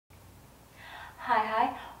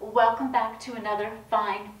HiHi. Welcome back to another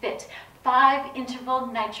FINEFit 5 Interval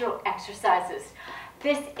Nitro Exercises.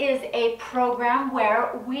 This is a program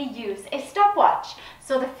where we use a stopwatch.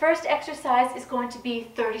 So the first exercise is going to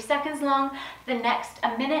be 30 seconds long, the next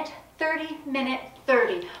a minute, 30, minute,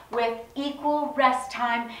 30, with equal rest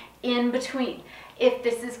time in between. If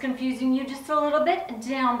this is confusing you just a little bit,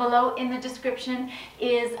 down below in the description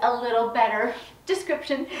is a little better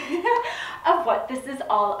description of what this is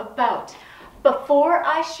all about. Before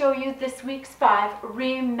I show you this week's 5,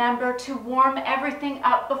 remember to warm everything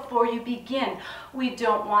up before you begin. We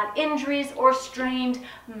don't want injuries or strained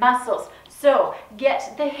muscles. So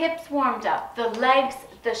get the hips warmed up, the legs,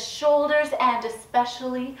 the shoulders, and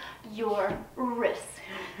especially your wrists.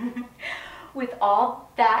 With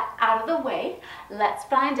all that out of the way, let's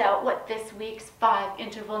find out what this week's 5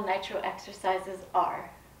 interval nitro exercises are.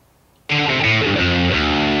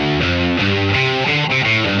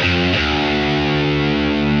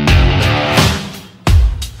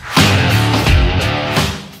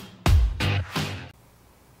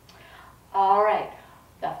 All right,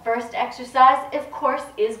 the first exercise, of course,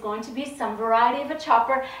 is going to be some variety of a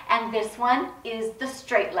chopper, and this one is the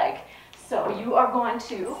straight leg. So you are going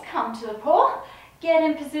to come to the pole, get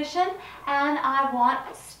in position, and I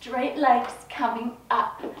want straight legs coming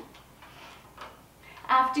up.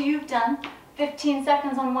 After you've done 15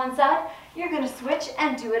 seconds on one side, you're going to switch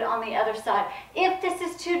and do it on the other side. If this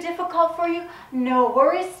is too difficult for you, no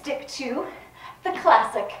worries, stick to the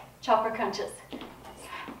classic chopper crunches.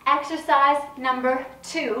 Exercise number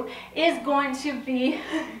 2 is going to be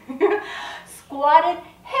squatted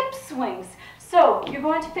hip swings. So you're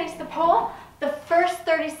going to face the pole. The first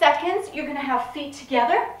 30 seconds, you're going to have feet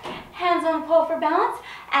together, hands on the pole for balance,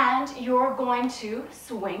 and you're going to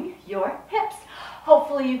swing your hips.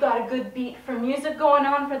 Hopefully you got a good beat for music going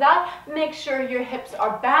on for that. Make sure your hips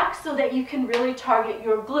are back so that you can really target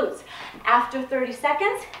your glutes. After 30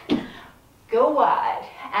 seconds, go wide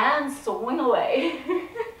and swing away.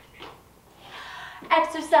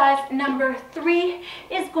 Exercise number 3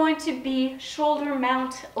 is going to be shoulder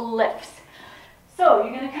mount lifts. So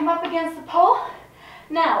you're going to come up against the pole.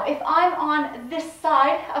 Now, if I'm on this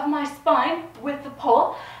side of my spine with the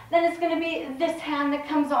pole, then it's going to be this hand that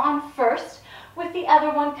comes on first, with the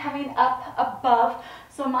other one coming up above,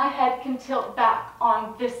 so my head can tilt back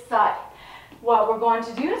on this side. What we're going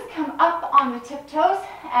to do is come up on the tiptoes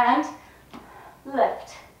and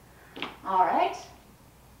lift. All right.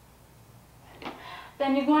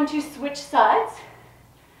 Then you're going to switch sides.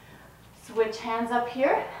 Switch hands up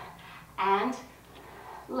here and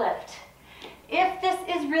lift. If this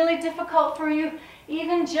is really difficult for you,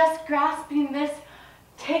 even just grasping this,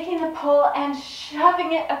 taking the pole and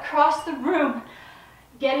shoving it across the room,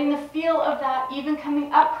 getting the feel of that, even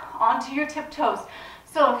coming up onto your tiptoes.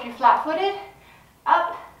 So if you're flat-footed,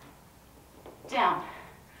 up, down,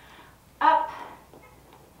 up,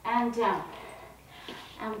 and down.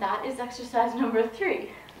 And that is exercise number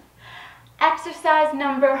 3. Exercise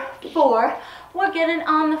number 4, we're getting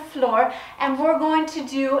on the floor and we're going to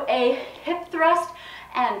do a hip thrust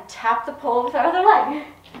and tap the pole with our other leg.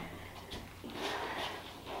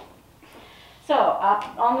 So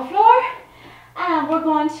up on the floor, and we're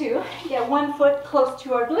going to get one foot close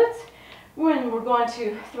to our glutes. When we're going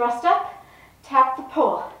to thrust up, tap the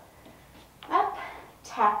pole. Up,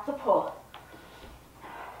 tap the pole.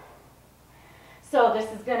 So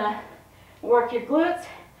this is going to work your glutes.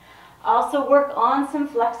 Also work on some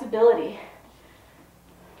flexibility.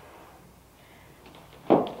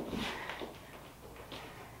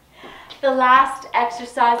 The last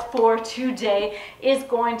exercise for today is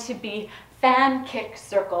going to be fan kick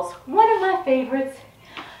circles. One of my favorites.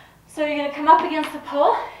 So you're going to come up against the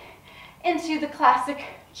pole into the classic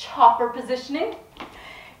chopper positioning.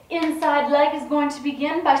 Inside leg is going to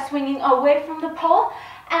begin by swinging away from the pole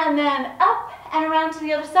and then up and around to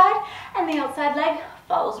the other side, and the outside leg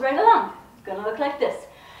follows right along. It's going to look like this.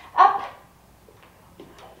 Up,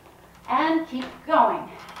 and keep going.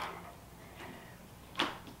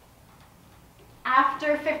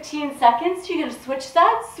 After 15 seconds, you're going to switch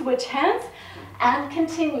sides, switch hands, and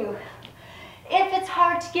continue. If it's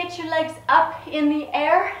hard to get your legs up in the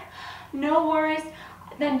air, no worries,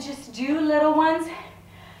 then just do little ones,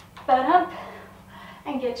 butt up,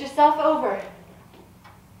 and get yourself over.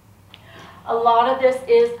 A lot of this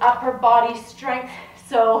is upper body strength,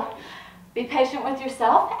 so be patient with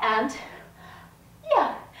yourself, and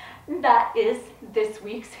yeah, that is this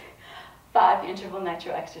week's 5 interval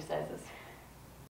nitro exercises.